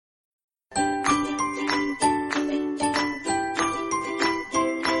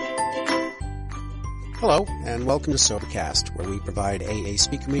Hello, and welcome to Sobercast, where we provide AA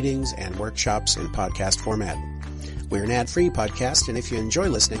speaker meetings and workshops in podcast format. We're an ad-free podcast, and if you enjoy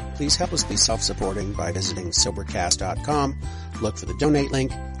listening, please help us be self-supporting by visiting Sobercast.com, look for the donate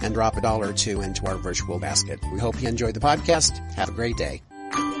link, and drop $1 or $2 into our virtual basket. We hope you enjoy the podcast. Have a great day.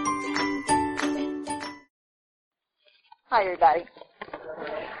 Hi, everybody.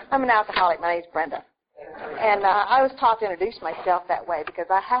 I'm an alcoholic. My name's Brenda. And I was taught to introduce myself that way because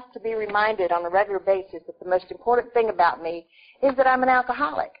I have to be reminded on a regular basis that the most important thing about me is that I'm an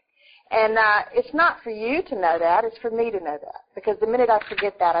alcoholic. And it's not for you to know that. It's for me to know that. Because the minute I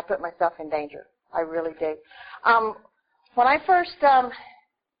forget that, I put myself in danger. I really do. When I first, I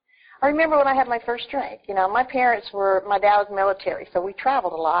remember when I had my first drink. You know, my dad was military, so we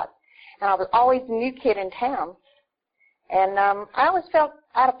traveled a lot. And I was always the new kid in town. And I always felt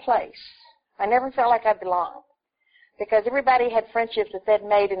out of place. I never felt like I belonged because everybody had friendships that they'd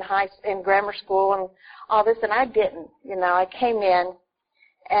made in grammar school and all this, and I didn't. You know, I came in,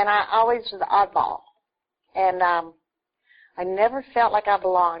 and I always was the oddball. And I never felt like I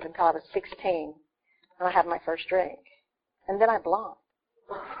belonged until I was 16, and I had my first drink. And then I belonged.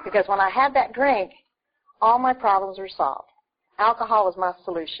 Because when I had that drink, all my problems were solved. Alcohol was my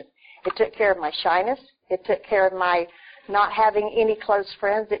solution. It took care of my shyness. It took care of my not having any close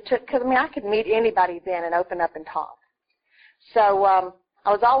friends. Because I could meet anybody then and open up and talk. So I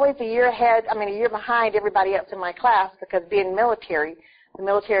was always a year behind everybody else in my class because being military, the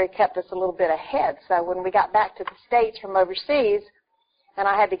military kept us a little bit ahead. So when we got back to the States from overseas and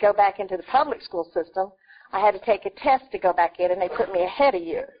I had to go back into the public school system, I had to take a test to go back in, and they put me ahead a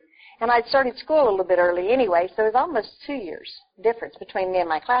year. And I'd started school a little bit early anyway, so it was almost 2 years difference between me and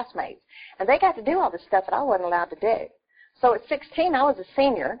my classmates. And they got to do all the stuff that I wasn't allowed to do. So at 16, I was a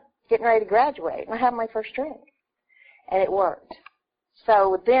senior, getting ready to graduate, and I had my first drink. And it worked.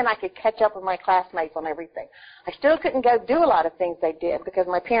 So then I could catch up with my classmates on everything. I still couldn't go do a lot of things they did because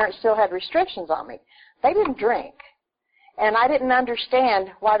my parents still had restrictions on me. They didn't drink. And I didn't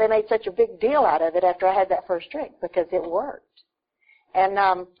understand why they made such a big deal out of it after I had that first drink because it worked.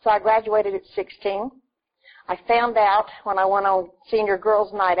 And so I graduated at 16. I found out when I went on senior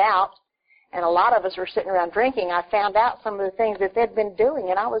girls' night out, and a lot of us were sitting around drinking, I found out some of the things that they'd been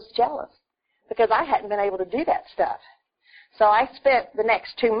doing, and I was jealous because I hadn't been able to do that stuff. So I spent the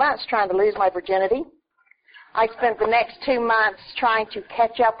next 2 months trying to lose my virginity. I spent the next 2 months trying to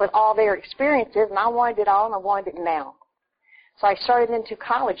catch up with all their experiences, and I wanted it all, and I wanted it now. So I started into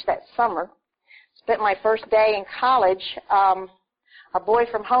college that summer. Spent my first day in college. A boy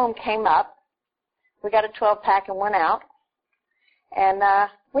from home came up. We got a 12-pack and went out, and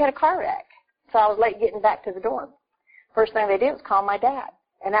we had a car wreck. So I was late getting back to the dorm. First thing they did was call my dad.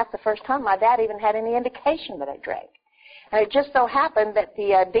 And that's the first time my dad even had any indication that I drank. And it just so happened that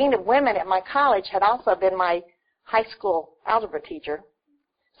the dean of women at my college had also been my high school algebra teacher.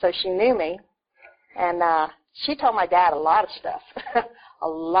 So she knew me. And she told my dad a lot of stuff. A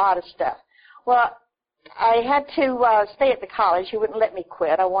lot of stuff. Well, I had to stay at the college. He wouldn't let me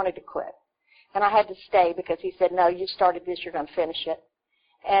quit. I wanted to quit. And I had to stay because he said, no, you started this, you're going to finish it.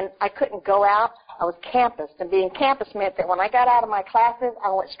 And I couldn't go out. I was campused. And being campus meant that when I got out of my classes, I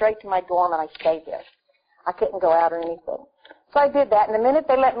went straight to my dorm and I stayed there. I couldn't go out or anything. So I did that. And the minute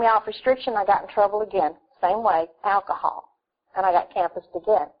they let me off restriction, I got in trouble again. Same way, alcohol. And I got campused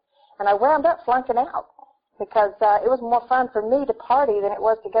again. And I wound up flunking out because it was more fun for me to party than it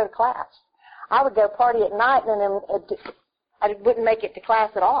was to go to class. I would go party at night and then I wouldn't make it to class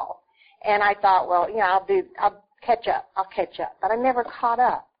at all. And I thought, well, you know, I'll catch up. But I never caught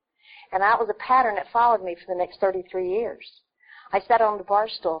up. And that was a pattern that followed me for the next 33 years. I sat on the bar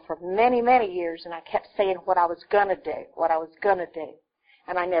stool for many, many years, and I kept saying what I was going to do,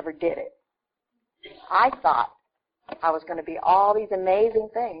 and I never did it. I thought I was going to be all these amazing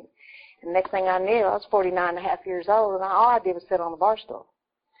things. And next thing I knew, I was 49 and a half years old, and all I did was sit on the bar stool.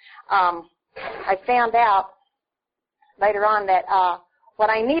 I found out later on that what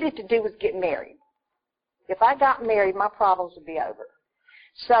I needed to do was get married. If I got married, my problems would be over.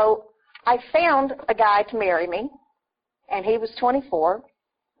 So I found a guy to marry me, and he was 24,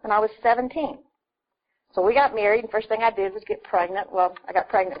 and I was 17. So we got married, and first thing I did was get pregnant. Well, I got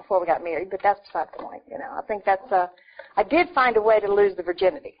pregnant before we got married, but that's beside the point. You know, I think that's I did find a way to lose the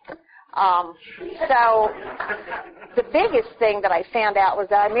virginity. So the biggest thing that I found out was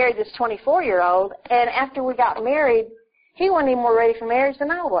that I married this 24-year-old, and after we got married, he wasn't even more ready for marriage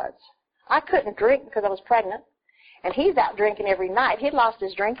than I was. I couldn't drink because I was pregnant, and he's out drinking every night. He'd lost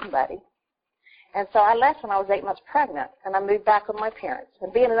his drinking buddy. And so I left when I was 8 months pregnant, and I moved back with my parents.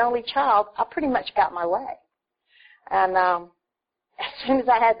 And being an only child, I pretty much got my way. And as soon as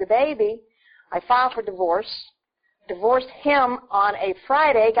I had the baby, I filed for divorce, divorced him on a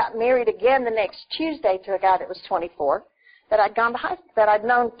Friday, got married again the next Tuesday to a guy that was 24 that I'd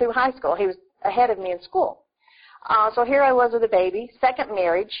known through high school. He was ahead of me in school. So here I was with a baby, second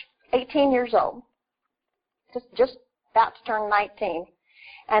marriage, 18 years old, just about to turn 19.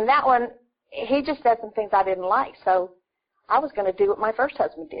 And that one, he just said some things I didn't like, so I was going to do what my first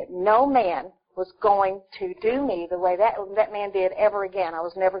husband did. No man was going to do me the way that man did ever again. I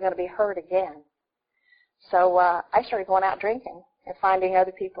was never going to be hurt again. So I started going out drinking and finding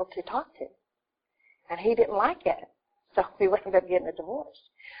other people to talk to. And he didn't like it. So we ended up getting a divorce.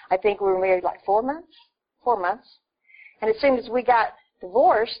 I think we were married like 4 months. 4 months. And as soon as we got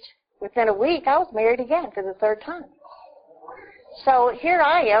divorced, within a week, I was married again for the third time. So here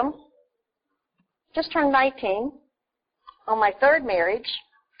I am, just turned 19, on my third marriage,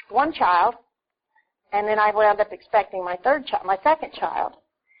 1 child, and then I wound up expecting my second child.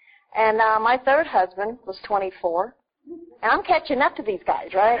 And my third husband was 24. And I'm catching up to these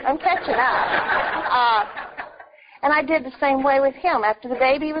guys, right? I'm catching up. And I did the same way with him. After the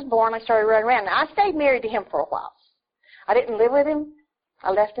baby was born, I started running around. Now, I stayed married to him for a while. I didn't live with him.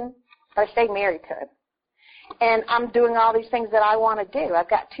 I left him. But I stayed married to him. And I'm doing all these things that I want to do. I've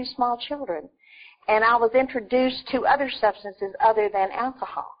got 2 small children. And I was introduced to other substances other than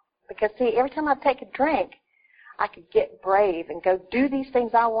alcohol. Because, see, every time I'd take a drink, I could get brave and go do these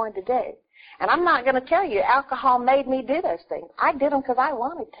things I wanted to do. And I'm not going to tell you, alcohol made me do those things. I did them because I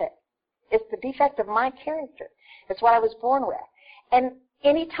wanted to. It's the defect of my character. It's what I was born with. And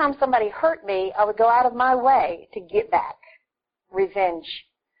anytime somebody hurt me, I would go out of my way to get back. Revenge.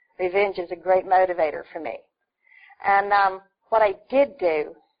 Revenge is a great motivator for me. And what I did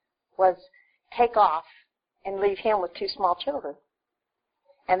do was take off and leave him with 2 small children.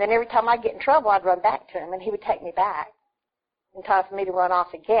 And then every time I'd get in trouble, I'd run back to him, and he would take me back in time for me to run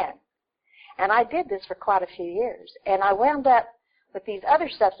off again. And I did this for quite a few years. And I wound up with these other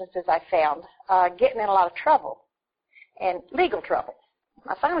substances I found, getting in a lot of trouble, and legal trouble.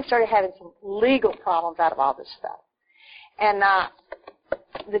 I finally started having some legal problems out of all this stuff. And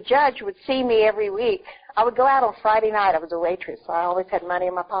the judge would see me every week. I would go out on Friday night. I was a waitress, so I always had money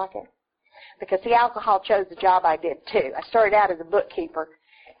in my pocket. Because the alcohol chose the job I did, too. I started out as a bookkeeper,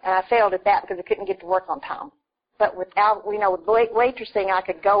 and I failed at that because I couldn't get to work on time. But with waitressing, I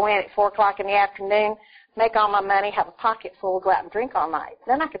could go in at 4 o'clock in the afternoon, make all my money, have a pocket full, go out and drink all night.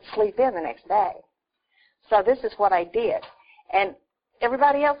 Then I could sleep in the next day. So this is what I did. And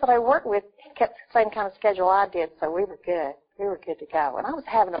everybody else that I worked with kept the same kind of schedule I did, so we were good. We were good to go. And I was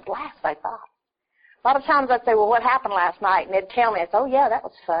having a blast, I thought. A lot of times I'd say, well, what happened last night? And they'd tell me, I'd say, oh, yeah, that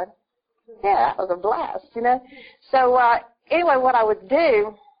was fun. Yeah, that was a blast, you know. So anyway, what I would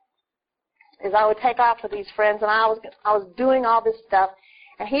do is I would take off with these friends, and I was doing all this stuff,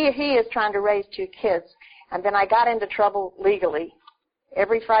 and he is trying to raise 2 kids. And then I got into trouble legally.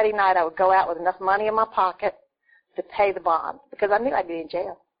 Every Friday night I would go out with enough money in my pocket to pay the bond because I knew I'd be in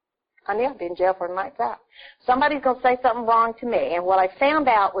jail. I knew I'd be in jail for a night out. Somebody's going to say something wrong to me. And what I found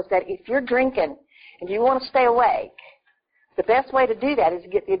out was that if you're drinking and you want to stay awake, the best way to do that is to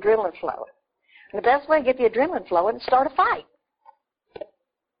get the adrenaline flowing. And the best way to get the adrenaline flowing is start a fight.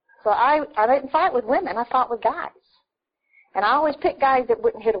 So I didn't fight with women. I fought with guys. And I always picked guys that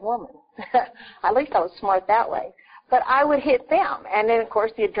wouldn't hit a woman. At least I was smart that way. But I would hit them. And then, of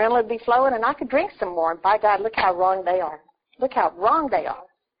course, the adrenaline would be flowing, and I could drink some more. And by God, look how wrong they are. Look how wrong they are.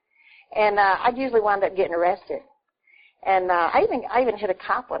 And I'd usually wind up getting arrested. And I even hit a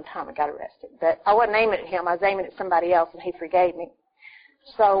cop one time and got arrested. But I wasn't aiming at him. I was aiming at somebody else, and he forgave me.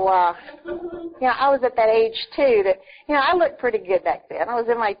 So, I was at that age, too, that, I looked pretty good back then. I was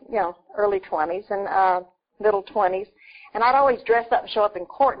in my, early 20s and middle 20s. And I'd always dress up and show up in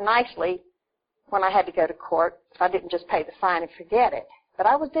court nicely when I had to go to court. So I didn't just pay the fine and forget it. But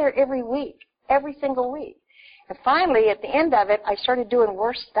I was there every week, every single week. And finally, at the end of it, I started doing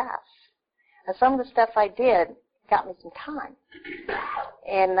worse stuff. And some of the stuff I did got me some time.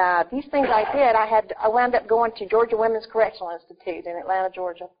 And these things I did, I wound up going to Georgia Women's Correctional Institute in Atlanta,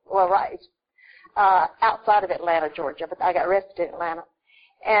 Georgia. Well, right, outside of Atlanta, Georgia, but I got arrested in Atlanta.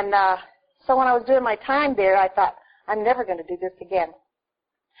 And so when I was doing my time there, I thought, I'm never going to do this again.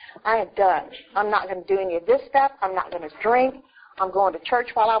 I am done. I'm not going to do any of this stuff. I'm not going to drink. I'm going to church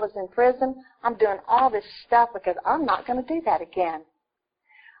while I was in prison. I'm doing all this stuff because I'm not going to do that again.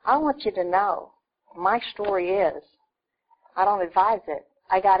 I want you to know, my story is, I don't advise it.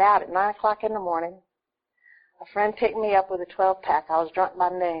 I got out at 9 o'clock in the morning. A friend picked me up with a 12-pack. I was drunk by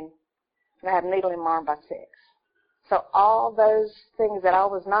noon, and I had a needle in my arm by 6. So all those things that I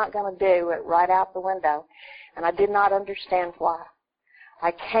was not going to do went right out the window, and I did not understand why.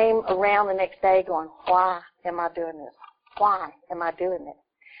 I came around the next day going, why am I doing this? Why am I doing this?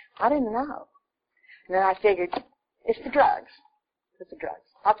 I didn't know. And then I figured, it's the drugs. It's the drugs.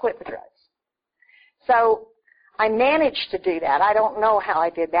 I'll quit the drugs. So I managed to do that. I don't know how I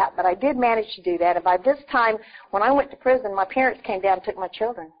did that, but I did manage to do that. And by this time, when I went to prison, my parents came down and took my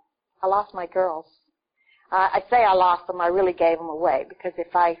children. I lost my girls. I say I lost them. I really gave them away, because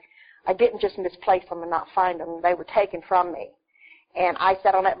if I didn't just misplace them and not find them, they were taken from me. And I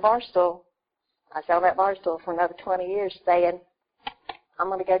sat on that bar stool. I sat on that bar stool for another 20 years saying, I'm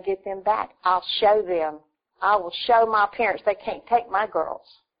going to go get them back. I'll show them. I will show my parents they can't take my girls.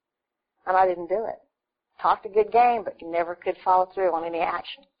 And I didn't do it. Talked a good game, but never could follow through on any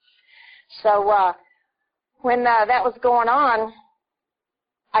action. So when that was going on,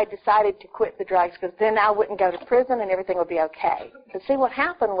 I decided to quit the drugs, because then I wouldn't go to prison and everything would be okay. Because see, what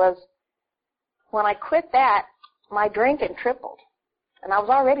happened was, when I quit that, my drinking tripled. And I was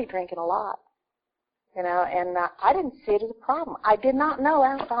already drinking a lot. You know, and I didn't see it as a problem. I did not know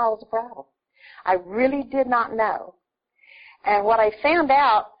alcohol was a problem. I really did not know. And what I found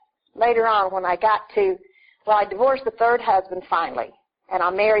out later on when I got to, well, I divorced the third husband finally, and I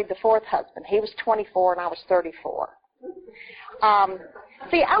married the fourth husband. He was 24 and I was 34.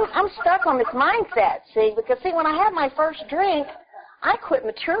 See, I'm stuck on this mindset, see, because, see, when I had my first drink, I quit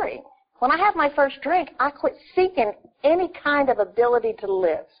maturing. When I had my first drink, I quit seeking any kind of ability to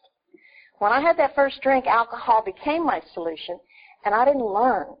live. When I had that first drink, alcohol became my solution, and I didn't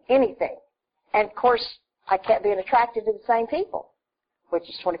learn anything. And, of course, I kept being attracted to the same people, which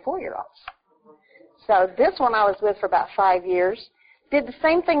is 24-year-olds. So this one I was with for about 5 years. Did the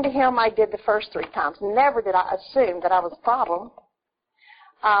same thing to him I did the first 3 times. Never did I assume that I was a problem.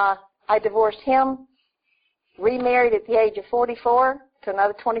 I divorced him, remarried at the age of 44 to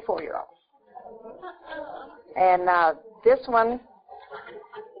another 24-year-old. And this one,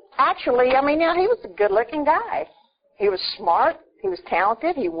 actually, I mean, you know, he was a good-looking guy. He was smart. He was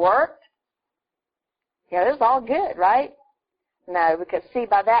talented. He worked. You know, it was all good, right? No, because, see,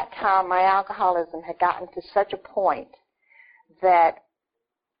 by that time, my alcoholism had gotten to such a point that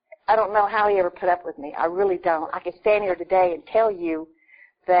I don't know how he ever put up with me. I really don't. I can stand here today and tell you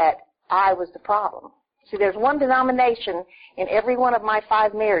that I was the problem. See, there's one denomination in every one of my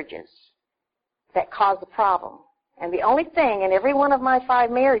 5 marriages that caused the problem. And the only thing in every one of my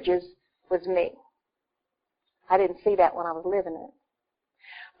 5 marriages was me. I didn't see that when I was living it.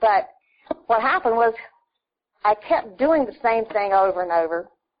 But what happened was I kept doing the same thing over and over,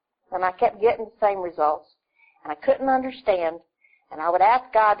 and I kept getting the same results, and I couldn't understand. And I would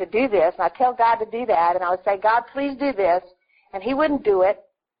ask God to do this, and I'd tell God to do that, and I would say, God, please do this, and He wouldn't do it.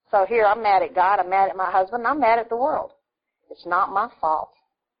 So here I'm mad at God, I'm mad at my husband, and I'm mad at the world. It's not my fault.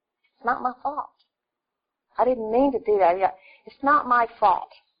 It's not my fault. I didn't mean to do that. It's not my fault.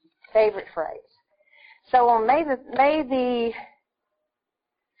 Favorite phrase. So on May the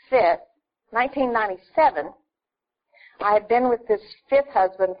 5th, 1997, I had been with this 5th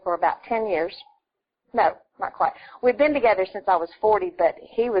husband for about 10 years. No, not quite. We'd been together since I was 40, but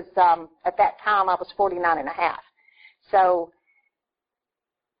he was, at that time, I was 49 and a half. So,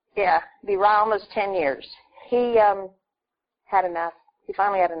 yeah, be right almost 10 years. He had enough. He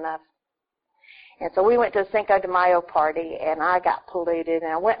finally had enough. And so we went to a Cinco de Mayo party, and I got polluted,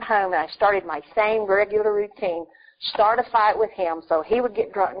 and I went home, and I started my same regular routine, start a fight with him so he would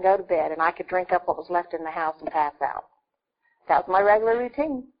get drunk and go to bed, and I could drink up what was left in the house and pass out. That was my regular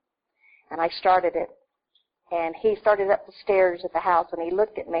routine. And I started it. And he started up the stairs at the house, and he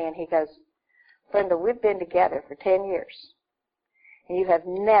looked at me, and he goes, Brenda, we've been together for 10 years, and you have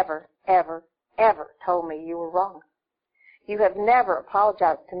never, ever, ever told me you were wrong. You have never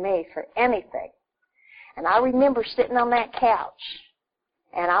apologized to me for anything. And I remember sitting on that couch,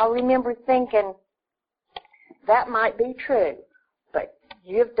 and I remember thinking, that might be true, but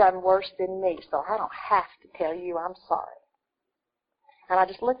you've done worse than me, so I don't have to tell you I'm sorry. And I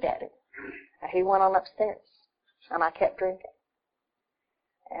just looked at him. And he went on upstairs, and I kept drinking.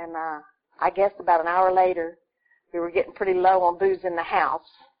 And I guess about an hour later, we were getting pretty low on booze in the house,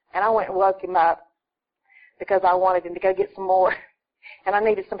 and I went and woke him up because I wanted him to go get some more. And I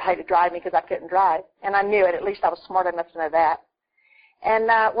needed somebody to drive me because I couldn't drive. And I knew it. At least I was smart enough to know that. And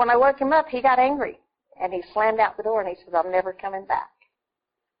when I woke him up, he got angry. And he slammed out the door, and he said, I'm never coming back.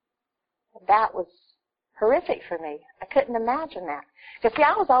 That was horrific for me. I couldn't imagine that. Because, see,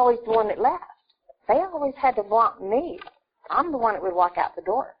 I was always the one that left. They always had to want me. I'm the one that would walk out the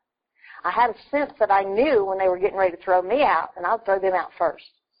door. I had a sense that I knew when they were getting ready to throw me out, and I would throw them out first.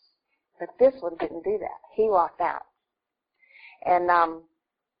 But this one didn't do that. He walked out. And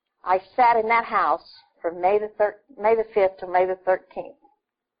I sat in that house from May the 5th to May the 13th.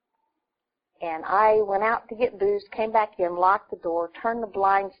 And I went out to get booze, came back in, locked the door, turned the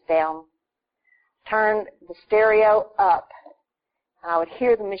blinds down, turned the stereo up, and I would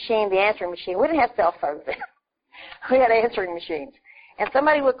hear the machine, the answering machine. We didn't have cell phones then. We had answering machines. And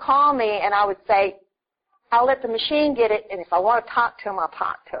somebody would call me, and I would say, I'll let the machine get it, and if I want to talk to him, I'll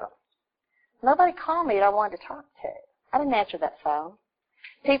talk to him. Nobody called me that I wanted to talk to. I didn't answer that phone.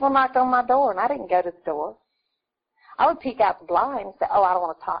 People knocked on my door, and I didn't go to the door. I would peek out the blind and say, oh, I don't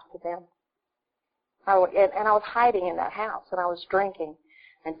want to talk to them. And I was hiding in that house, and I was drinking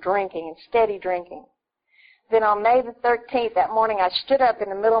and steady drinking. Then on May the 13th, that morning, I stood up in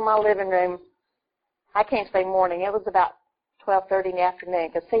the middle of my living room. I can't say morning. It was about 12:30 in the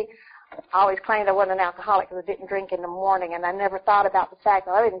afternoon. Because, see, I always claimed I wasn't an alcoholic because I didn't drink in the morning, and I never thought about the fact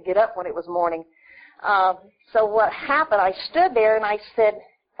that I didn't get up when it was morning. So what happened, I stood there, and I said,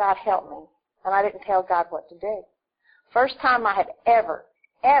 God, help me. And I didn't tell God what to do. First time I had ever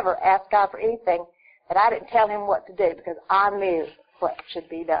asked God for anything that I didn't tell him what to do because I knew what should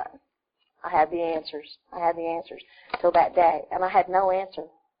be done. I had the answers. Till that day, and I had no answer.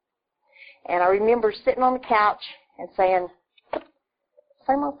 And I remember sitting on the couch and saying,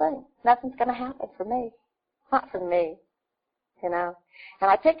 same old thing. Nothing's going to happen for me. Not for me, you know.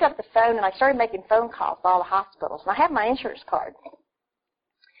 And I picked up the phone, and I started making phone calls to all the hospitals. And I had my insurance card.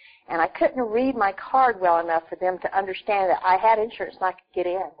 And I couldn't read my card well enough for them to understand that I had insurance and I could get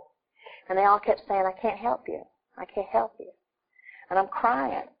in. And they all kept saying, I can't help you. I can't help you. And I'm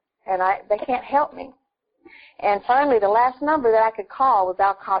crying. And they can't help me. And finally, the last number that I could call was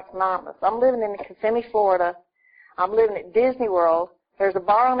Alcoholics Anonymous. I'm living in Kissimmee, Florida. I'm living at Disney World. There's a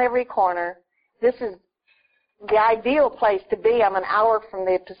bar on every corner. This is the ideal place to be. I'm an hour from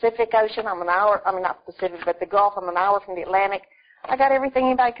the Pacific Ocean. Not Pacific, but the Gulf. I'm an hour from the Atlantic. I got everything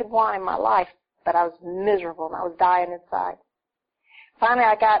anybody could want in my life, but I was miserable and I was dying inside. Finally,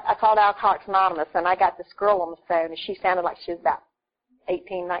 I called Alcoholics Anonymous, and I got this girl on the phone, and she sounded like she was about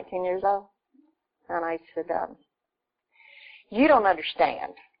 18, 19 years old. And I said, you don't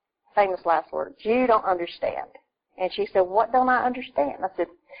understand. Famous last words. You don't understand. And she said, what don't I understand? I said,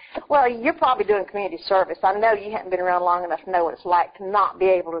 well, you're probably doing community service. I know you haven't been around long enough to know what it's like to not be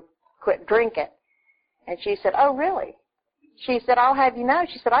able to quit drinking. And she said, oh, really? She said, I'll have you know.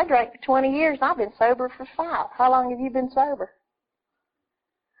 She said, I drank for 20 years, and I've been sober for 5. How long have you been sober?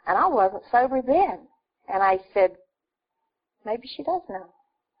 And I wasn't sober then. And I said, maybe she does know.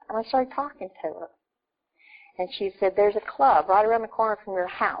 And I started talking to her. And she said, there's a club right around the corner from your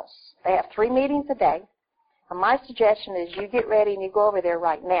house. They have 3 meetings a day. And my suggestion is you get ready and you go over there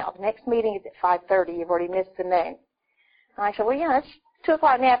right now. The next meeting is at 5:30. You've already missed the noon. And I said, well, yeah, it's 2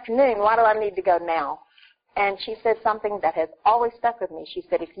 o'clock in the afternoon. Why do I need to go now? And she said something that has always stuck with me. She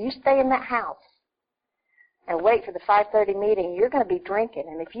said, if you stay in that house and wait for the 5:30 meeting, you're going to be drinking.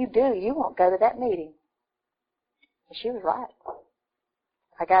 And if you do, you won't go to that meeting. And she was right.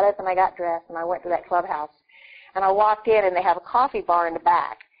 I got up and I got dressed and I went to that clubhouse. And I walked in, and they have a coffee bar in the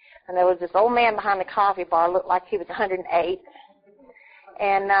back. And there was this old man behind the coffee bar, looked like he was 108.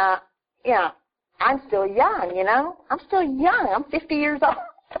 And, I'm still young, you know. I'm still young. I'm 50 years old.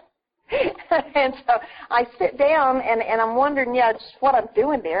 And so I sit down, and I'm wondering, just what I'm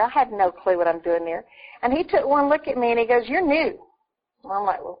doing there. I had no clue what I'm doing there. And he took one look at me, and he goes, you're new. And I'm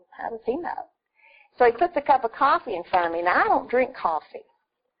like, well, how does he know? So he puts a cup of coffee in front of me. Now, I don't drink coffee.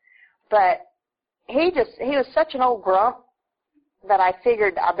 But he was such an old grump that I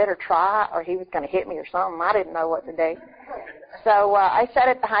figured I better try, or he was going to hit me or something. I didn't know what to do. So I sat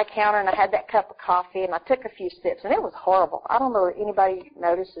at the high counter, and I had that cup of coffee, and I took a few sips, and it was horrible. I don't know if anybody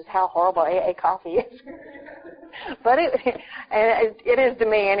notices how horrible AA coffee is. But it is to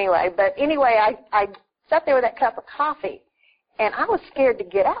me anyway. But anyway, I sat there with that cup of coffee, and I was scared to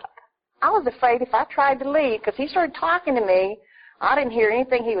get up. I was afraid if I tried to leave, because he started talking to me, I didn't hear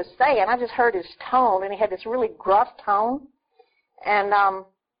anything he was saying. I just heard his tone, and he had this really gruff tone. And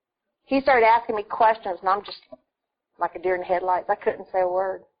he started asking me questions, and I'm just like a deer in the headlights. I couldn't say a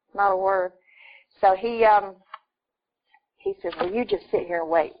word, not a word. So he says, well, you just sit here and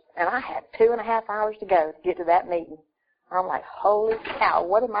wait. And I had 2.5 hours to go to get to that meeting. I'm like, holy cow,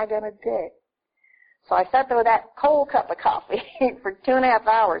 what am I going to do? So I sat there with that cold cup of coffee for 2.5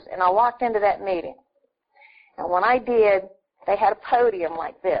 hours, and I walked into that meeting. And when I did, they had a podium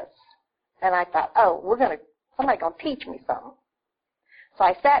like this. And I thought, oh, somebody's going to teach me something. So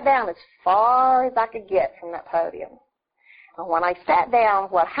I sat down as far as I could get from that podium. And when I sat down,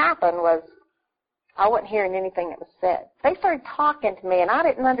 what happened was I wasn't hearing anything that was said. They started talking to me, and I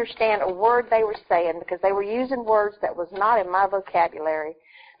didn't understand a word they were saying because they were using words that was not in my vocabulary.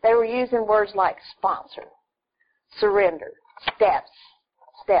 They were using words like sponsor, surrender, steps,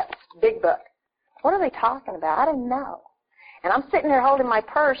 big book. What are they talking about? I didn't know. And I'm sitting there holding my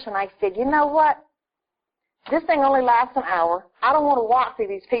purse, and I said, you know what? This thing only lasts an hour. I don't want to walk through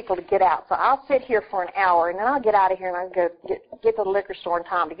these people to get out, so I'll sit here for an hour, and then I'll get out of here and I'll go get to the liquor store in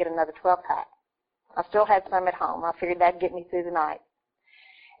time to get another 12-pack. I still had some at home. I figured that'd get me through the night.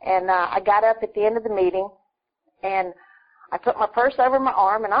 And I got up at the end of the meeting, and I put my purse over my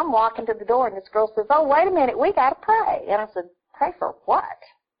arm, and I'm walking to the door, and this girl says, oh, wait a minute, we got to pray. And I said, pray for what?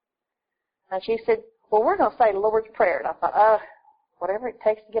 And she said, well, we're going to say the Lord's Prayer. And I thought, whatever it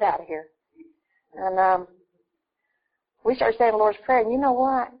takes to get out of here. And we started saying the Lord's Prayer, and you know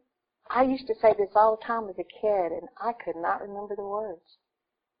what? I used to say this all the time as a kid, and I could not remember the words.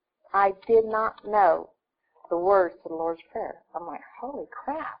 I did not know the words to the Lord's Prayer. I'm like, holy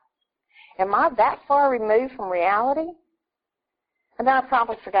crap. Am I that far removed from reality? And then I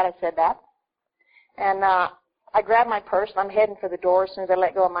promptly forgot I said that. And I grabbed my purse, and I'm heading for the door as soon as I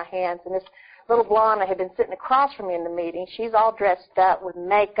let go of my hands. And this little blonde that had been sitting across from me in the meeting, she's all dressed up with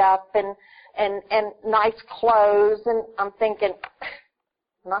makeup and nice clothes. And I'm thinking,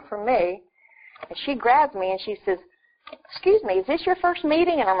 not for me. And she grabs me, and she says, excuse me, is this your first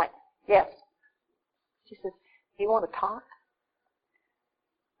meeting? And I'm like, yes. She says, do you want to talk?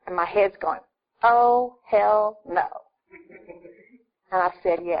 And my head's going, oh, hell no. And I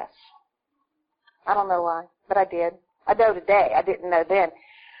said yes. I don't know why, but I did. I know today. I didn't know then.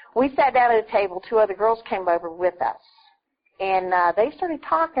 We sat down at a table. 2 other girls came over with us. And they started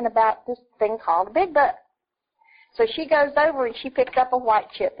talking about this thing called a big book. So she goes over and she picks up a white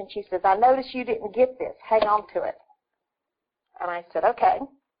chip and she says, I noticed you didn't get this. Hang on to it. And I said, okay.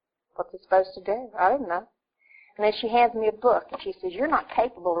 What's it supposed to do? I didn't know. And then she hands me a book and she says, you're not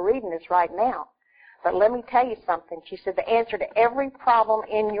capable of reading this right now. But let me tell you something. She said, the answer to every problem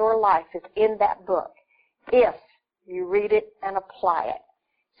in your life is in that book, if you read it and apply it.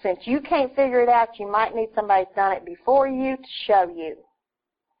 Since you can't figure it out, you might need somebody who's done it before you to show you.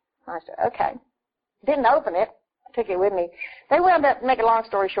 I said, okay. Didn't open it. I took it with me. They wound up, make a long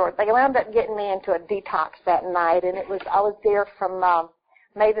story short, they wound up getting me into a detox that night, and I was there from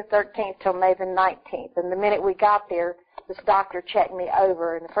May the 13th till May the 19th. And the minute we got there, this doctor checked me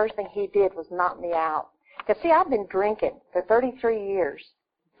over, and the first thing he did was knock me out. Because, see, I've been drinking for 33 years,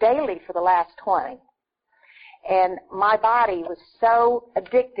 daily for the last 20. And my body was so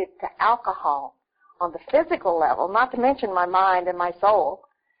addicted to alcohol on the physical level, not to mention my mind and my soul,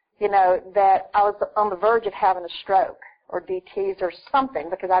 that I was on the verge of having a stroke or DTs or something,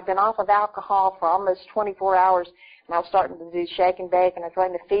 because I'd been off of alcohol for almost 24 hours, and I was starting to do shake and bake, and I was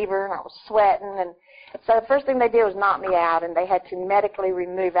running a fever, and I was sweating. And so the first thing they did was knock me out, and they had to medically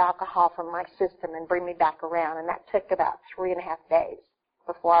remove alcohol from my system and bring me back around, and that took about 3.5 days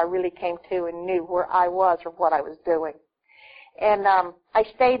before I really came to and knew where I was or what I was doing. And I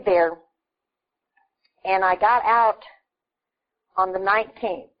stayed there, and I got out on the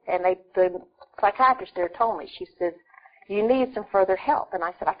 19th, and the psychiatrist there told me, she says, you need some further help. And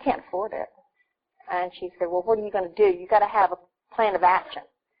I said, I can't afford it. And she said, well, what are you going to do? You've got to have a plan of action.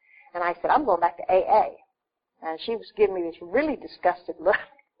 And I said, I'm going back to AA. And she was giving me this really disgusted look.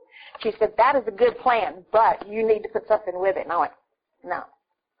 She said, that is a good plan, but you need to put something with it. And I went, no.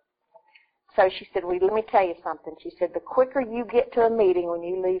 So she said, well, let me tell you something. She said, the quicker you get to a meeting when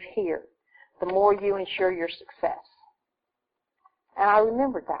you leave here, the more you ensure your success. And I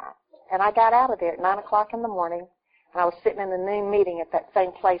remembered that. And I got out of there at 9 o'clock in the morning, and I was sitting in the noon meeting at that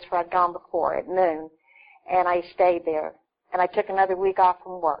same place where I'd gone before at noon, and I stayed there. And I took another week off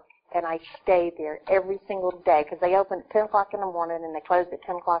from work, and I stayed there every single day, because they opened at 10 o'clock in the morning and they closed at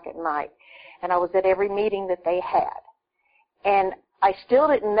 10 o'clock at night. And I was at every meeting that they had. And I still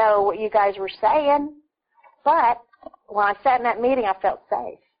didn't know what you guys were saying, but when I sat in that meeting, I felt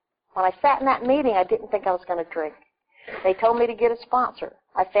safe. When I sat in that meeting, I didn't think I was going to drink. They told me to get a sponsor.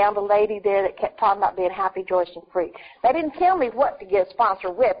 I found a lady there that kept talking about being happy, joyous, and free. They didn't tell me what to get a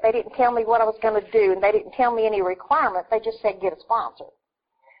sponsor with. They didn't tell me what I was going to do, and they didn't tell me any requirements. They just said get a sponsor.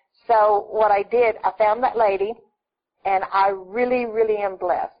 So what I did, I found that lady, and I really, really am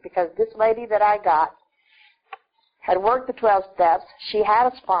blessed, because this lady that I got had worked the 12 steps. She had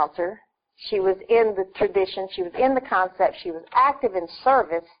a sponsor. She was in the tradition. She was in the concept. She was active in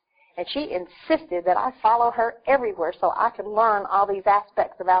service. And she insisted that I follow her everywhere so I could learn all these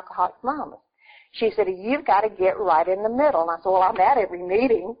aspects of Alcoholics Anonymous. She said, you've got to get right in the middle. And I said, well, I'm at every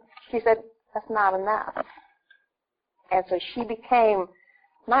meeting. She said, that's not enough. And so she became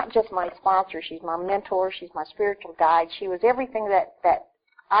not just my sponsor. She's my mentor. She's my spiritual guide. She was everything that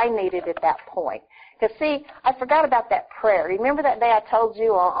I needed at that point. Because, see, I forgot about that prayer. Remember that day I told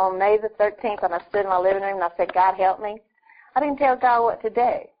you on May the 13th when I stood in my living room and I said, God help me? I didn't tell God what to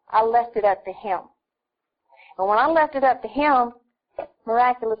do. I left it up to him. And when I left it up to him,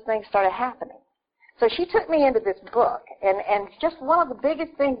 miraculous things started happening. So she took me into this book, and just one of the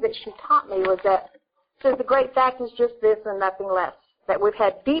biggest things that she taught me was that, says the great fact is just this and nothing less, that we've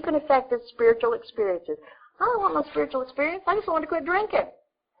had deep and effective spiritual experiences. I don't want no spiritual experience. I just wanted to quit drinking.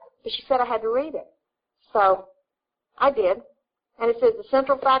 But she said I had to read it. So I did. And it says the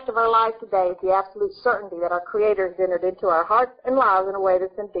central fact of our lives today is the absolute certainty that our Creator has entered into our hearts and lives in a way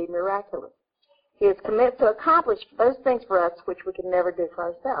that's indeed miraculous. He is committed to accomplish those things for us which we could never do for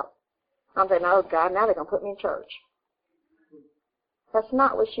ourselves. I'm saying, oh, God, now they're going to put me in church. That's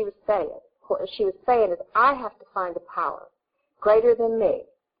not what she was saying. What she was saying is I have to find a power greater than me.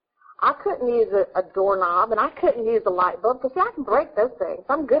 I couldn't use a doorknob, and I couldn't use a light bulb, because, see, I can break those things.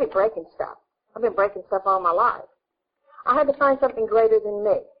 I'm good at breaking stuff. I've been breaking stuff all my life. I had to find something greater than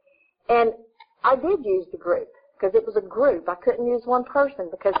me. And I did use the group, because it was a group. I couldn't use one person,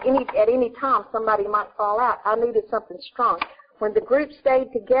 because at any time somebody might fall out. I needed something strong. When the group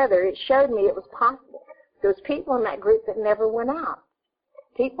stayed together, it showed me it was possible. There was people in that group that never went out.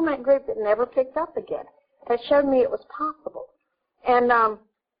 People in that group that never picked up again. That showed me it was possible. And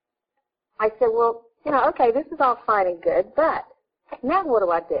I said, well, okay, this is all fine and good, but now what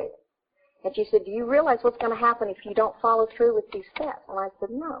do I do? And she said, do you realize what's going to happen if you don't follow through with these steps? And I said,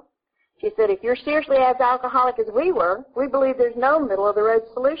 no. She said, if you're seriously as alcoholic as we were, we believe there's no middle-of-the-road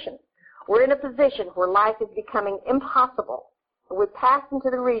solution. We're in a position where life is becoming impossible. We've passed into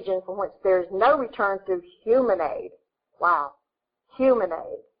the region from which there is no return through human aid. Wow. Human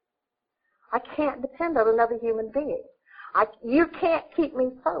aid. I can't depend on another human being. You can't keep me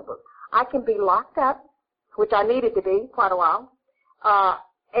sober. I can be locked up, which I needed to be quite a while,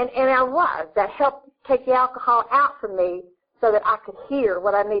 and I was. That helped take the alcohol out from me so that I could hear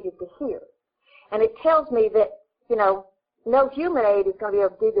what I needed to hear. And it tells me that, no human aid is going to be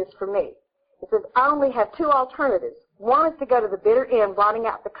able to do this for me. It says, I only have two alternatives. One is to go to the bitter end, blotting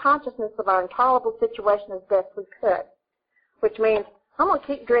out the consciousness of our intolerable situation as best we could, which means I'm going to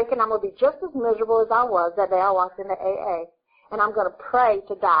keep drinking. I'm going to be just as miserable as I was that day I walked into AA. And I'm going to pray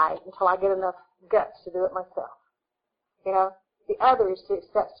to die until I get enough guts to do it myself. The other is to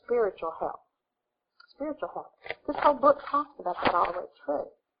accept spiritual help. Spiritual help. This whole book talks about that all the way through.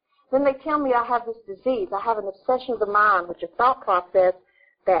 Then they tell me I have this disease. I have an obsession of the mind, which is a thought process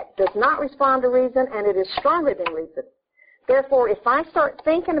that does not respond to reason, and it is stronger than reason. Therefore, if I start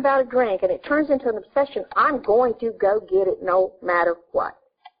thinking about a drink and it turns into an obsession, I'm going to go get it no matter what.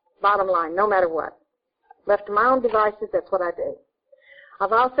 Bottom line, no matter what. Left to my own devices, that's what I do.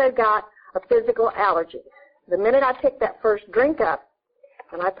 I've also got a physical allergy. The minute I pick that first drink up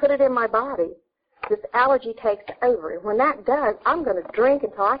and I put it in my body, this allergy takes over. And when that does, I'm going to drink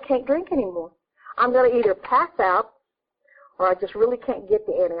until I can't drink anymore. I'm going to either pass out or I just really can't get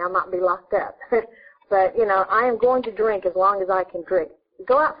to any. I might be locked up. But, I am going to drink as long as I can drink.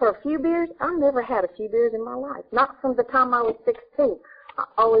 Go out for a few beers? I've never had a few beers in my life. Not from the time I was 16. I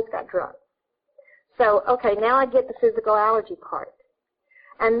always got drunk. So, okay, now I get the physical allergy part.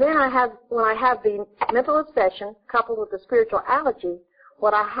 And then when I have the mental obsession coupled with the spiritual allergy,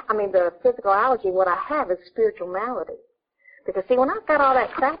 the physical allergy, what I have is spiritual malady. Because, see, when I've got all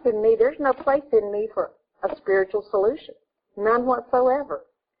that crap in me, there's no place in me for a spiritual solution. None whatsoever.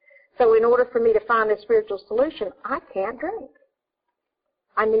 So in order for me to find a spiritual solution, I can't drink.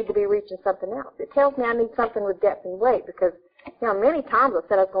 I need to be reaching something else. It tells me I need something with depth and weight because, many times I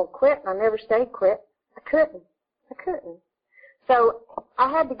said I was going to quit, and I never stayed quit. I couldn't. So I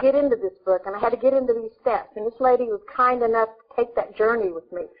had to get into this book, and I had to get into these steps. And this lady was kind enough to take that journey with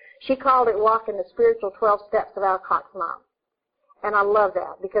me. She called it Walking the Spiritual 12 Steps of Alcoholics Anonymous. And I love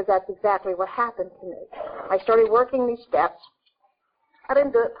that because that's exactly what happened to me. I started working these steps. I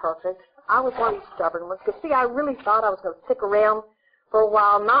didn't do it perfect. I was one of these stubborn ones. Because, see, I really thought I was going to stick around for a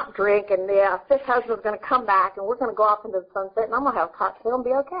while, not drink, and the fifth husband was going to come back, and we're going to go off into the sunset, and I'm going to have a cocktail and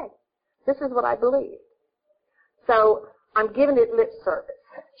be okay. This is what I believe. So I'm giving it lip service.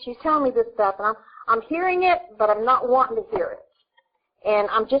 She's telling me this stuff, and I'm hearing it, but I'm not wanting to hear it. And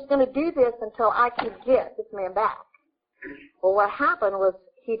I'm just going to do this until I can get this man back. Well, what happened was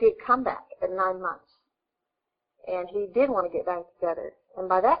he did come back at 9 months. And he did want to get back together. And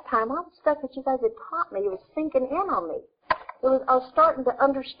by that time, all the stuff that you guys had taught me was sinking in on me. I was starting to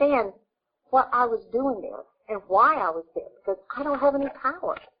understand what I was doing there and why I was there, because I don't have any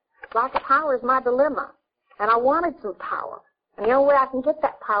power. Lack of power is my dilemma. And I wanted some power. And the only way I can get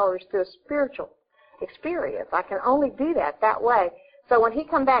that power is through a spiritual experience. I can only do that way. So when he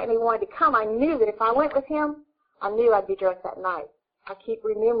come back and he wanted to come, I knew that if I went with him, I knew I'd be drunk that night. I keep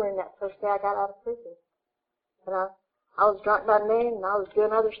remembering that first day I got out of prison. I was drunk by noon, and I was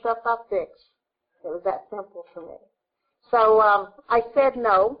doing other stuff I fixed. It was that simple for me. So I said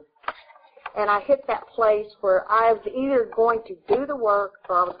no, and I hit that place where I was either going to do the work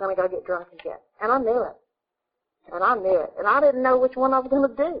or I was going to go get drunk again. And I knew it. And I knew it. And I didn't know which one I was going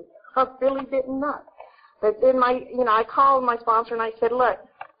to do. I really didn't know. But then I called my sponsor and I said, look,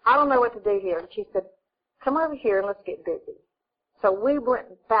 I don't know what to do here. And she said, come over here and let's get busy. So we went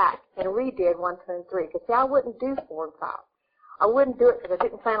back and redid 1, 2, and 3. Because, see, I wouldn't do 4 and 5. I wouldn't do it because I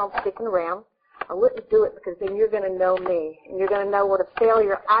didn't plan on sticking around. I wouldn't do it because then you're going to know me. And you're going to know what a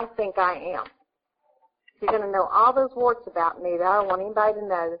failure I think I am. You're going to know all those warts about me that I don't want anybody to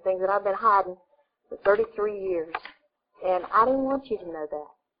know, the things that I've been hiding for 33 years. And I didn't want you to know that.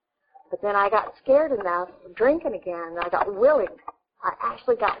 But then I got scared enough of drinking again, and I got willing. I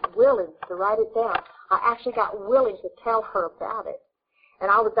actually got willing to write it down. I actually got willing to tell her about it.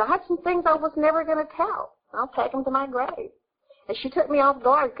 And I had some things I was never going to tell. I'll take them to my grave. And she took me off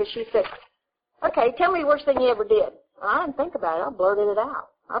guard because she said, okay, tell me the worst thing you ever did. And I didn't think about it. I blurted it out.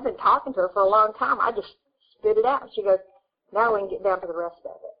 I've been talking to her for a long time. I just spit it out. And she goes, now we can get down to the rest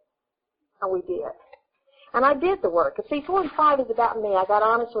of it. And we did. And I did the work. See, 4 and 5 is about me. I got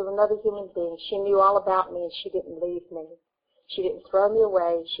honest with another human being. She knew all about me, and she didn't leave me. She didn't throw me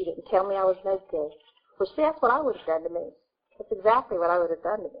away. She didn't tell me I was no good. Well, see, that's what I would have done to me. That's exactly what I would have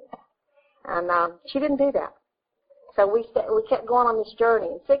done to me. And she didn't do that. So we kept going on this journey.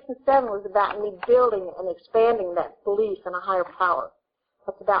 And 6 and 7 was about me building and expanding that belief in a higher power.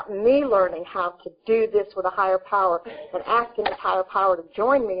 It's about me learning how to do this with a higher power and asking this higher power to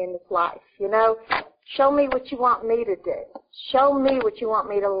join me in this life. You know, show me what you want me to do. Show me what you want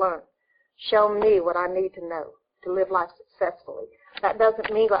me to learn. Show me what I need to know to live life successfully. That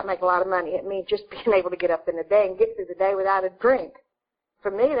doesn't mean go out and make a lot of money. It means just being able to get up in the day and get through the day without a drink.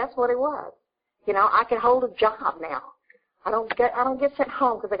 For me, that's what it was. You know, I can hold a job now. I don't get sent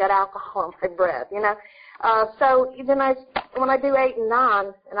home because I got alcohol in my breath, you know. So then when I do 8 and 9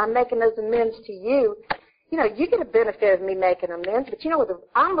 and I'm making those amends to you, you know, you get a benefit of me making amends, but you know what,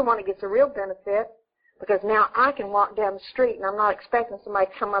 I'm the one that gets a real benefit because now I can walk down the street and I'm not expecting somebody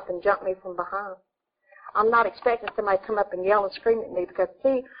to come up and jump me from behind. I'm not expecting somebody to come up and yell and scream at me because,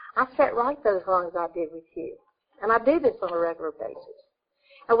 see, I set right those wrongs I did with you. And I do this on a regular basis.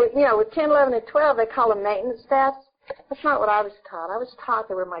 And with 10, 11, and 12, they call them maintenance steps. That's not what I was taught. I was taught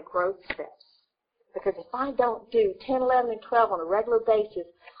they were my growth steps. Because if I don't do 10, 11, and 12 on a regular basis,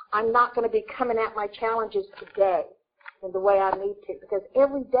 I'm not going to be coming at my challenges today in the way I need to. Because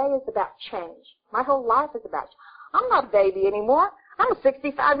every day is about change. My whole life is about change. I'm not a baby anymore. I'm a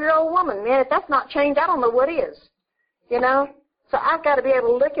 65-year-old woman. Man, if that's not change, I don't know what is. You know? So I've got to be able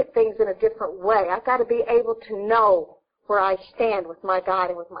to look at things in a different way. I've got to be able to know where I stand with my God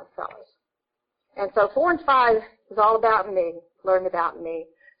and with my fellows. And so 4 and 5 is all about me, learning about me.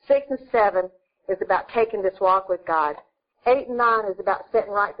 6 and 7 is about taking this walk with God. 8 and 9 is about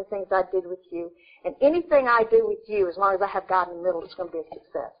setting right the things I did with you. And anything I do with you, as long as I have God in the middle, it's going to be a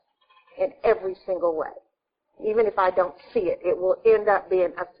success in every single way. Even if I don't see it, it will end up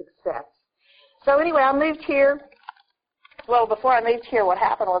being a success. So anyway, I moved here. Well, before I moved here, what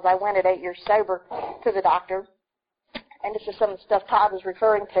happened was I went at 8 years sober to the doctor. And this is some of the stuff Todd was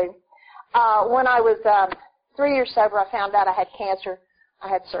referring to. When I was 3 years sober, I found out I had cancer. I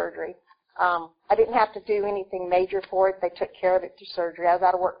had surgery. I didn't have to do anything major for it. They took care of it through surgery. I was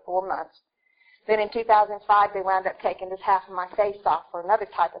out of work 4 months. Then in 2005, they wound up taking this half of my face off for another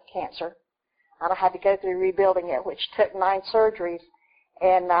type of cancer. And I had to go through rebuilding it, which took 9 surgeries.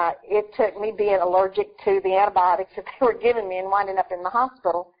 And it took me being allergic to the antibiotics that they were giving me and winding up in the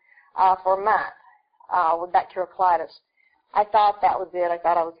hospital for a month with bacterial colitis. I thought that was it. I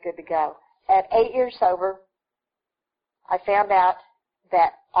thought I was good to go. At 8 years sober, I found out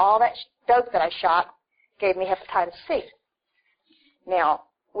that all that dope that I shot gave me hepatitis C. Now,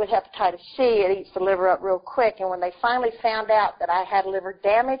 with hepatitis C, it eats the liver up real quick, and when they finally found out that I had liver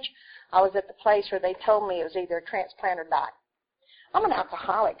damage, I was at the place where they told me it was either a transplant or die. I'm an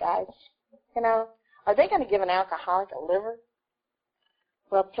alcoholic, guys. You know, are they going to give an alcoholic a liver?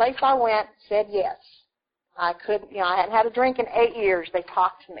 Well, the place I went said yes. I hadn't had a drink in 8 years. They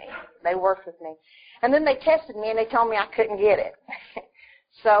talked to me. They worked with me. And then they tested me, and they told me I couldn't get it.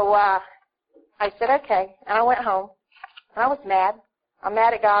 So I said, okay. And I went home. And I was mad. I'm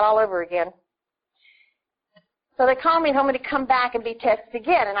mad at God all over again. So they called me and told me to come back and be tested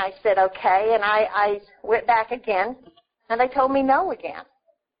again. And I said, okay. And I went back again. And they told me no again.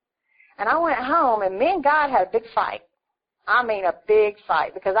 And I went home, and me and God had a big fight. I mean a big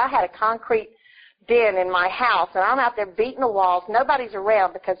fight, because I had a concrete den in my house, and I'm out there beating the walls. Nobody's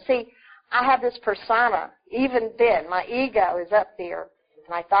around because, see, I have this persona. Even then, my ego is up there.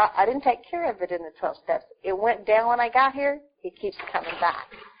 And I thought I didn't take care of it in the 12 steps. It went down when I got here. It keeps coming back.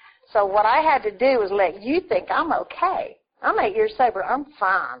 So what I had to do was let you think I'm okay. I'm 8 years sober. I'm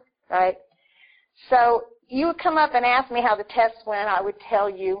fine, right? So you would come up and ask me how the tests went. I would tell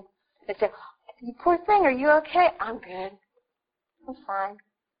you. They'd say, you poor thing, are you okay? I'm good. I'm fine.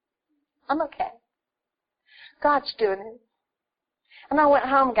 I'm okay. God's doing it. And I went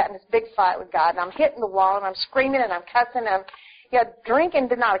home and got in this big fight with God, and I'm hitting the wall, and I'm screaming, and I'm cussing, and drinking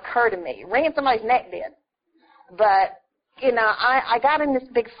did not occur to me. Wringing somebody's neck did. But, I got in this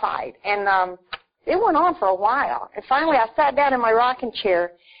big fight, and it went on for a while. And finally I sat down in my rocking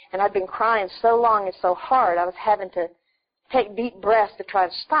chair, and I'd been crying so long and so hard, I was having to take deep breaths to try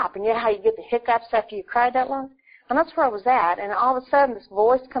to stop. And you know how you get the hiccups after you cried that long? And that's where I was at. And all of a sudden this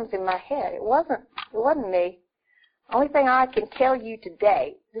voice comes in my head. It wasn't me. Only thing I can tell you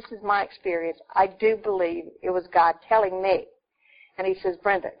today, this is my experience, I do believe it was God telling me. And he says,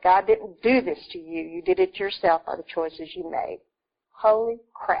 Brenda, God didn't do this to you. You did it yourself by the choices you made. Holy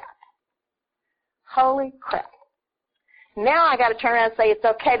crap. Holy crap. Now I got to turn around and say it's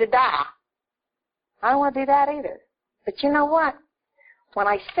okay to die. I don't want to do that either. But you know what? When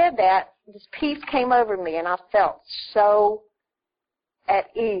I said that, this peace came over me, and I felt so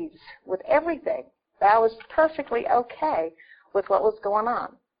at ease with everything. That I was perfectly okay with what was going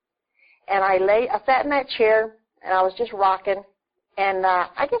on. And I sat in that chair, and I was just rocking. And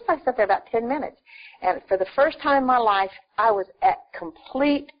I guess I sat there about 10 minutes. And for the first time in my life, I was at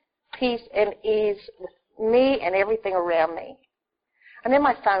complete peace and ease with me and everything around me. And then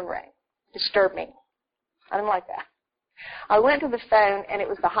my phone rang. Disturbed me. I didn't like that. I went to the phone, and it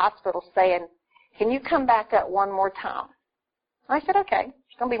was the hospital saying, can you come back up one more time? I said, okay.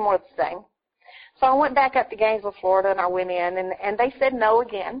 It's going to be more of the same. So I went back up to Gainesville, Florida, and I went in, and they said no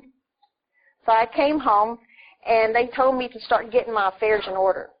again. So I came home, and they told me to start getting my affairs in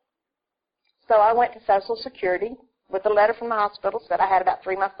order. So I went to Social Security with a letter from the hospital, said I had about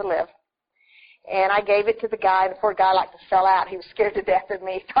 3 months to live. And I gave it to the guy. The poor guy liked to sell out. He was scared to death of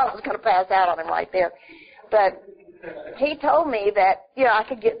me. He thought I was going to pass out on him right there. But he told me that, I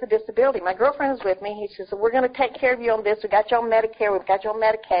could get the disability. My girlfriend was with me. He says, we're going to take care of you on this. We've got you on Medicare. We've got you on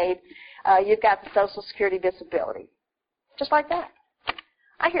Medicaid. You've got the Social Security disability. Just like that.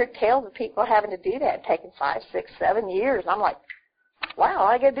 I hear tales of people having to do that, taking 5, 6, 7 years. I'm like, wow, all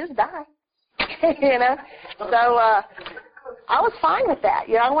I got to do is die. So I was fine with that.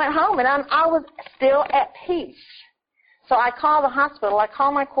 I went home, and I was still at peace. So I called the hospital. I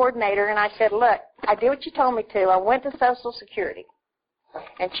called my coordinator, and I said, look, I did what you told me to. I went to Social Security.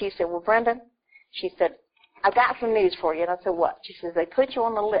 And she said, well, Brenda, she said, I've got some news for you. And I said, what? She says, they put you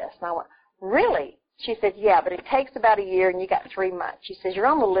on the list. And I went, really? She said, yeah, but it takes about a year, and you got 3 months. She says, you're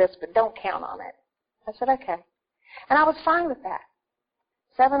on the list, but don't count on it. I said, okay. And I was fine with that.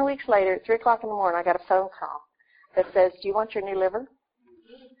 7 weeks later, at 3 o'clock in the morning, I got a phone call that says, do you want your new liver?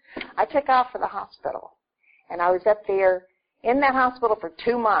 I took off for the hospital, and I was up there in that hospital for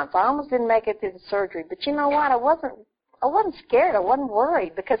 2 months. I almost didn't make it through the surgery. But you know what? I wasn't scared. I wasn't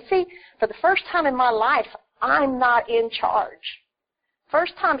worried. Because, see, for the first time in my life, I'm not in charge.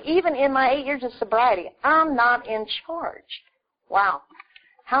 First time, even in my 8 years of sobriety, I'm not in charge. Wow.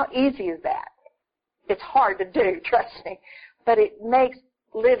 How easy is that? It's hard to do, trust me. But it makes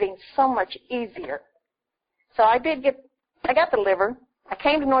living so much easier. So I got the liver. I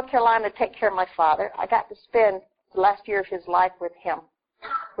came to North Carolina to take care of my father. I got to spend the last year of his life with him,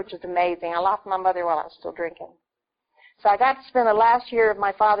 which is amazing. I lost my mother while I was still drinking. So I got to spend the last year of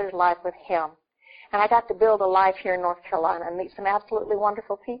my father's life with him. And I got to build a life here in North Carolina and meet some absolutely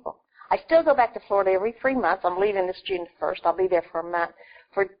wonderful people. I still go back to Florida every 3 months. I'm leaving this June 1st. I'll be there for a month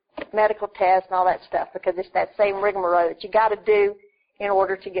for medical tests and all that stuff because it's that same rigmarole that you got to do in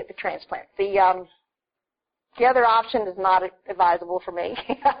order to get the transplant. The other option is not advisable for me.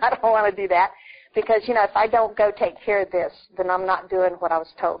 I don't want to do that because, if I don't go take care of this, then I'm not doing what I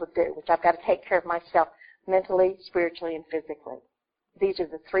was told to do, which I've got to take care of myself mentally, spiritually, and physically. These are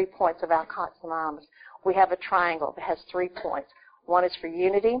the 3 points of Alcoholics Anonymous. We have a triangle that has 3 points. One is for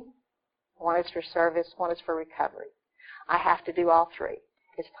unity, one is for service, one is for recovery. I have to do all 3.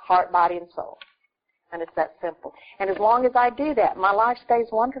 It's heart, body, and soul. And it's that simple. And as long as I do that, my life stays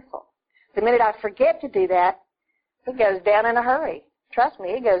wonderful. The minute I forget to do that, it goes down in a hurry. Trust me,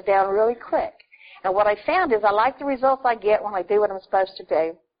 it goes down really quick. And what I found is I like the results I get when I do what I'm supposed to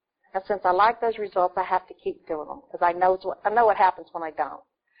do. And since I like those results, I have to keep doing them because I know what happens when I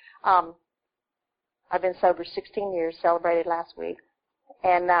don't. I've been sober 16 years, celebrated last week.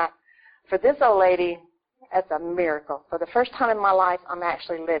 And for this old lady, that's a miracle. For the first time in my life, I'm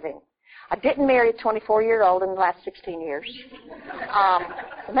actually living. I didn't marry a 24-year-old in the last 16 years.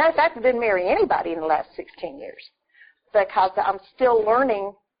 As a matter of fact, I didn't marry anybody in the last 16 years because I'm still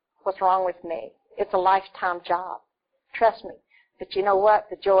learning what's wrong with me. It's a lifetime job. Trust me. But you know what?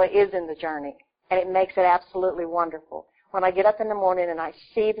 The joy is in the journey, and it makes it absolutely wonderful. When I get up in the morning and I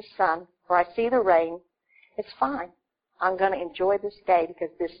see the sun or I see the rain, it's fine. I'm going to enjoy this day because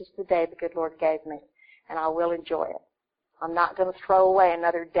this is the day the good Lord gave me, and I will enjoy it. I'm not going to throw away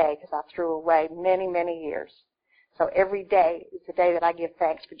another day because I threw away many, many years. So every day is the day that I give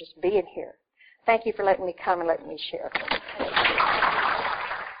thanks for just being here. Thank you for letting me come and letting me share.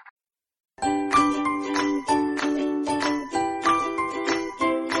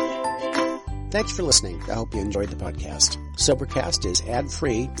 Thanks for listening. I hope you enjoyed the podcast. Sobercast is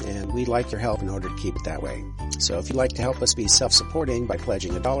ad-free, and we'd like your help in order to keep it that way. So if you'd like to help us be self-supporting by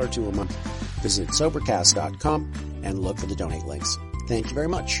pledging $1 or $2 a month, visit Sobercast.com and look for the donate links. Thank you very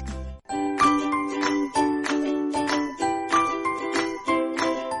much.